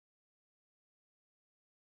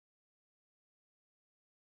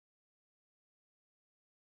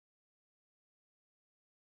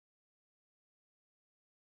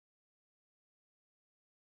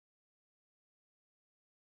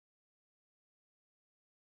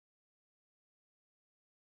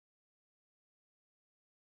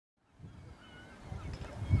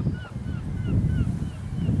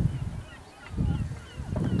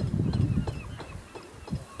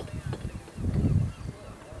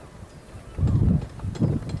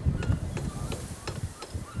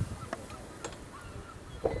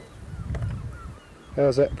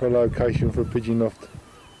How's that for a location for a pigeon loft?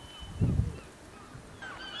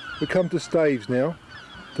 We come to Staithes now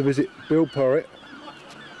to visit Bill Porritt,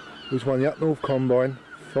 who's won the Up North Combine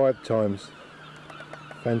 5 times.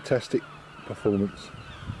 Fantastic performance.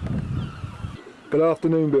 Good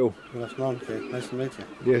afternoon, Bill. Good afternoon, Keith. Nice to meet you.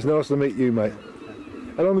 Yeah, it's nice to meet you, mate.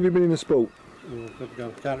 How long have you been in the sport? Oh, good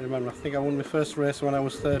God, I can't remember. I think I won my first race when I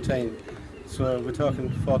was 13. So we're talking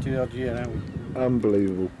 40 odd years, aren't we?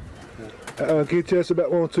 Unbelievable. Yeah. Can you tell us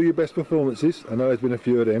about 1 or 2 of your best performances? I know there's been a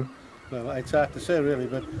few of them. Well, it's hard to say really,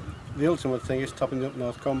 but the ultimate thing is topping the Up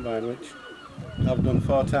North Combine, which I've done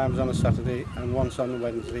 4 times on a Saturday and once on a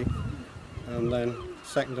Wednesday, and then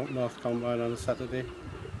second Up North Combine on a Saturday,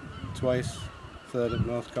 twice, third Up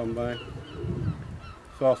North Combine,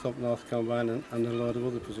 4th Up North Combine, and a load of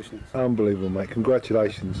other positions. Unbelievable, mate.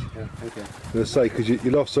 Congratulations. Yeah, thank you. As I say, because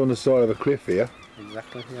your loft's on the side of a cliff here.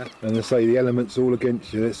 Exactly, yeah. And I say the elements all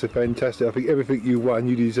against you. It's a fantastic. I think everything you won,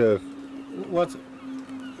 you deserve. What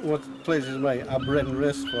pleases me, I bred and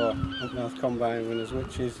raced for Up North Combine winners,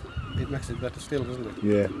 which is, it makes it better still, doesn't it?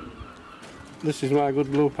 Yeah. This is my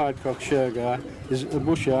good blue pied-cock share guy. He's a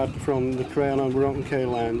bushard from the Crayon and Broughton K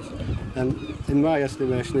lines, and in my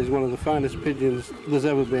estimation is one of the finest pigeons there's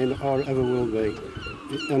ever been or ever will be.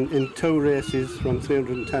 And in 2 races from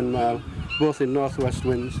 310 mile, both in northwest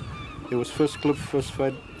winds, he was first club, first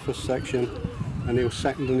fed, first section, and he was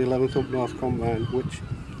second and 11th Up North Combine, which,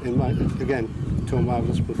 in my, again, 2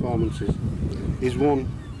 marvellous performances. He's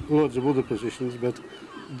won loads of other positions, but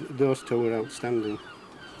those 2 were outstanding.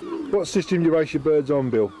 What system do you race your birds on,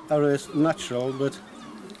 Bill? I race natural, but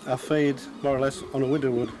I feed more or less on a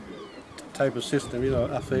widowwood type of system. You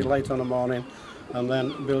know, I feed late on the morning and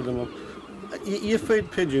then build them up. You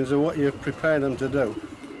feed pigeons and what you prepare them to do.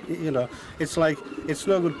 You know, it's like, it's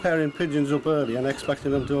no good pairing pigeons up early and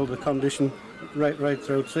expecting them to hold the condition right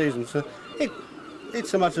through the season. So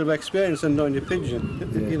it's a matter of experience and knowing your pigeon.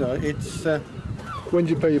 Yeah. You know, it's... When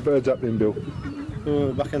do you pair your birds up then, Bill?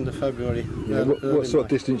 Back end of February. Yeah, what sort of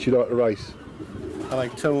distance you like to race? I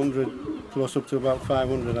like 200 plus up to about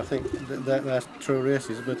 500. I think they're true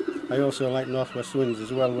races, but I also like northwest winds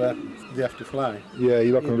as well, where they have to fly. Yeah,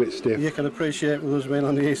 you like them a bit stiff. You can appreciate with us being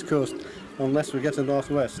on the east coast, unless we get to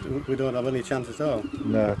northwest, we don't have any chance at all.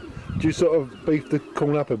 No. Do you sort of beef the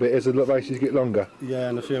corn up a bit as the races get longer? Yeah,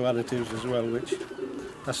 and a few additives as well, which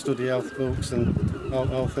I study health books and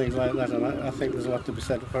all things like that, and I think there's a lot to be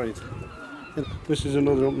said for it. This is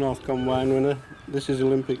another Up North Combine winner. This is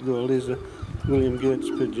Olympic gold. He's a William Gates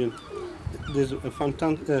pigeon. There's a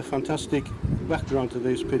fantastic background to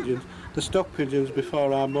these pigeons. The stock pigeons,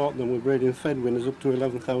 before I bought them, were breeding fed winners up to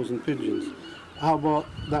 11,000 pigeons. I bought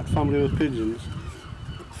that family of pigeons.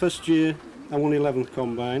 First year I won 11th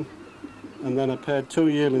Combine, and then I paired 2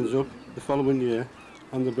 yearlings up the following year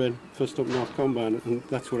on the bred first Up North Combine, and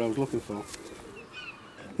that's what I was looking for.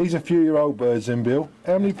 These are few-year-old birds then, Bill.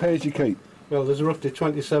 How many pairs do you keep? Well, there's roughly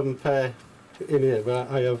 27 pair in here,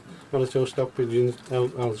 but I have 1 or 2 stock pigeons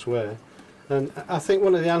elsewhere. And I think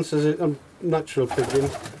one of the answers in natural pigeon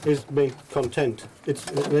is being content. It's,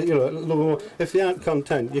 you know, if they aren't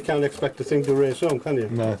content, you can't expect the thing to race on, can you?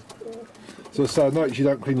 No. So I notice you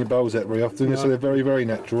don't clean your bowls out very often, no. So they're very, very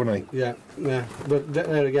natural, aren't they? Yeah, yeah. But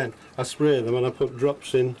there again, I spray them and I put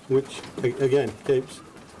drops in, which again keeps.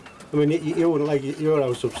 I mean, you wouldn't like your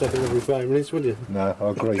house upsetting every 5 minutes, would you? No, I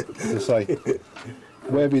agree. As I say,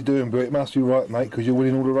 whatever you're doing, but it must be right, mate, because you're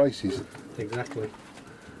winning all the races. Exactly.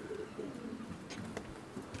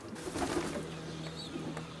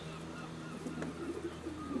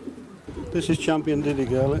 This is champion Diddy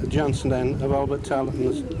Girl, Jansen N of Albert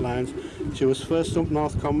Tarleton's lines. She was first Up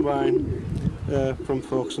North Combine from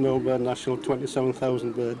Folkestone Bird National,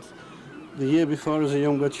 27,000 birds. The year before, as a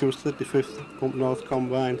young bird, she was 35th Up North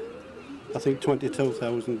Combine, I think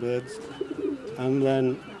 22,000 birds. And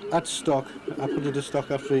then at stock, I put her to stock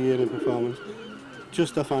after a year in performance.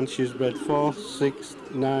 Just offhand, she's bred 4th, 6th,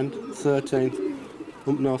 9th, 13th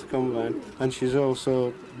Up North Combine, and she's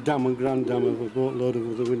also dam and grand dam of a boatload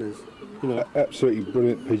of other winners. You know, absolutely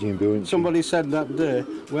brilliant pigeon, Bill. Somebody said that day,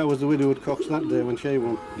 where was the widowwood cocks that day when she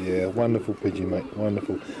won? Yeah, wonderful pigeon, mate,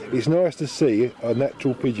 wonderful. It's nice to see a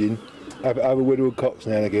natural pigeon have a widowwood cocks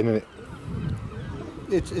now and again, isn't it?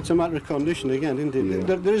 It's a matter of condition again, isn't it?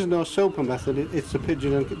 Yeah. There is no super method, it's the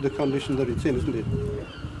pigeon and the condition that it's in, isn't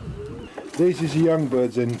it? These is the young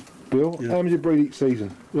birds then, Bill. Yeah. How many do you breed each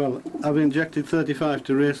season? Well, I've injected 35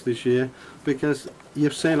 to race this year because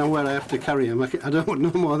you've seen where I have to carry them. I don't want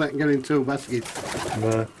no more than getting 2 baskets.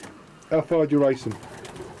 No. How far do you race them?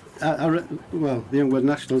 Well, the Young Bird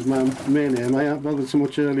National is my main aim. I haven't bothered so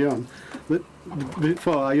much early on. But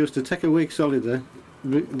before, I used to take a week's holiday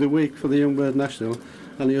the week for the Young Bird National,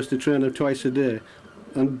 and I used to train them twice a day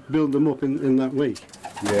and build them up in that week.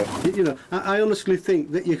 Yeah. You know, I honestly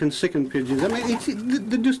think that you can sicken pigeons. I mean,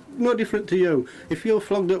 they're just no different to you. If you're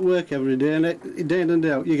flogged at work every day and day in and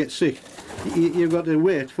day out you get sick, you've got to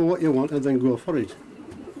wait for what you want and then go for it.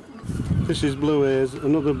 This is Blue Haze,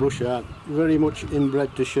 another bush art, very much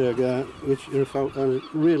inbred to Shergar, which are a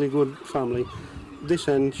really good family. This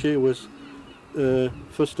end, she was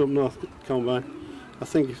first up north combine. I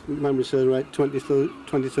think, if memory serves right,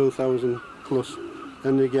 22,000 plus.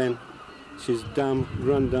 And again, she's dam,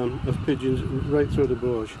 granddam of pigeons right through the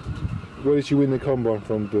Bauge. Where did you win the combine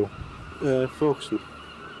from, Bill? Folkestone.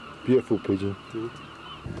 Beautiful pigeon.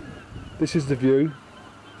 This is the view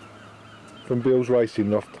from Bill's racing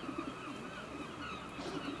loft.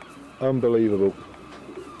 Unbelievable.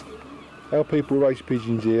 How people race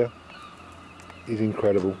pigeons here is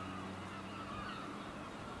incredible.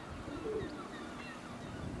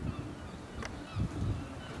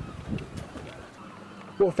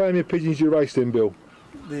 What family of pigeons you raced in, Bill?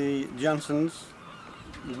 The Jansons,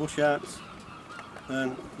 the Busharts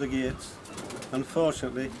and the Gates.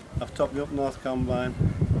 Unfortunately, I've topped the up north combine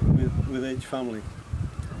with each family.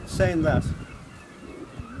 Saying that,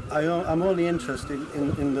 I'm only interested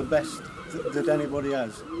in the best that anybody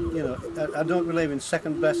has. You know, I don't believe in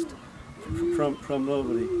second best from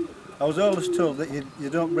nobody. I was always told that you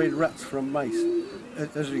don't breed rats from mice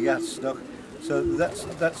as regards stock. So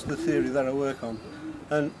that's the theory that I work on.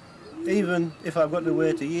 And even if I've got to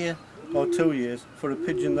wait a year or 2 years for a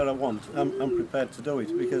pigeon that I want, I'm prepared to do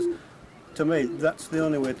it, because to me that's the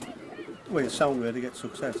only way, sound way to get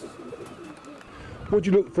success. What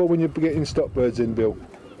do you look for when you're getting stock birds in, Bill?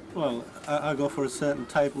 Well, I go for a certain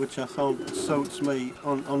type which I found suits me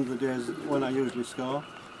on the days when I usually score.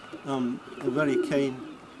 I'm very keen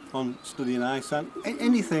on studying eyesight.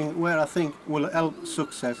 Anything where I think will help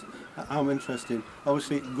success, I'm interested in.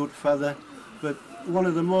 Obviously good feather, but one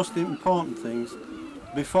of the most important things,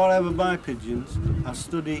 before I ever buy pigeons, I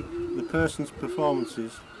study the person's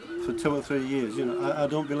performances for 2 or 3 years. You know, I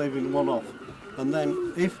don't believe in one-off. And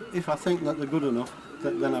then if I think that they're good enough,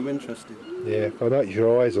 then I'm interested. Yeah, I notice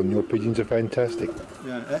your eyes on your pigeons are fantastic.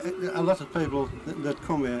 Yeah, a lot of people that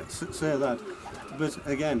come here say that. But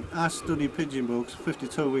again, I study pigeon books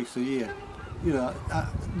 52 weeks a year. You know,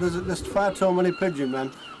 there's far too many pigeon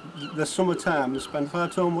men. The summertime, they spend far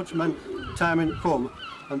too much time in the pub,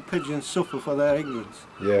 and pigeons suffer for their ignorance.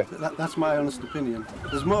 Yeah. That's my honest opinion.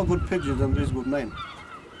 There's more good pigeons than there is good men.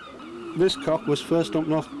 This cock was first up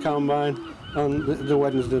north combine on the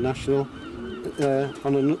Wednesday National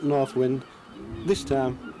on a north wind. This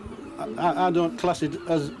time, I don't class it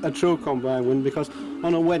as a true combine win, because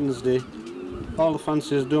on a Wednesday, all the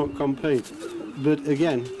fanciers don't compete. But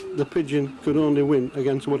again, the pigeon could only win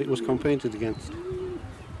against what it was competed against.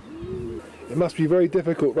 It must be very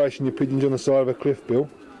difficult racing your pigeons on the side of a cliff, Bill.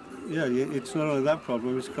 Yeah, it's not only that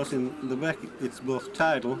problem, it's because in the back it's both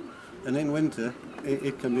tidal, and in winter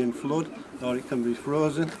it can be in flood or it can be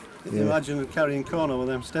frozen. Yeah. Imagine carrying corn over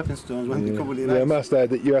them stepping stones when they're covered in ice. I must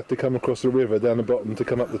add that you have to come across the river down the bottom to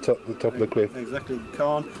come up the top of the cliff. Exactly,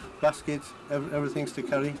 corn, baskets, everything's to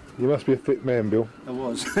carry. You must be a fit man, Bill. I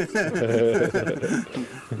was.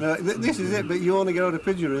 No, this is it, but you only get out of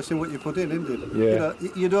pigeon racing what you put in, isn't it? Yeah. You know,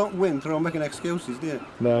 you don't win through making excuses, do you?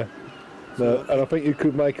 No. No, and I think you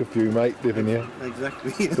could make a few, mate, living here.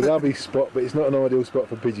 Exactly. It's a lovely spot, but it's not an ideal spot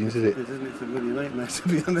for pigeons, is it? It isn't. It's a bloody nightmare, to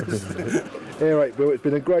be honest. Anyway, Bill, it's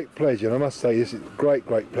been a great pleasure, and I must say it's a great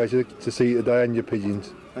pleasure to see you today and your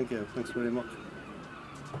pigeons. Thank you. Thanks very much.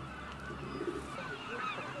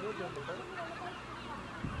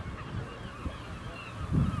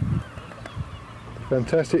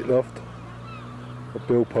 Fantastic loft of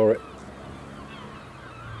Bill Porritt.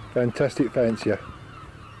 Fantastic fancier.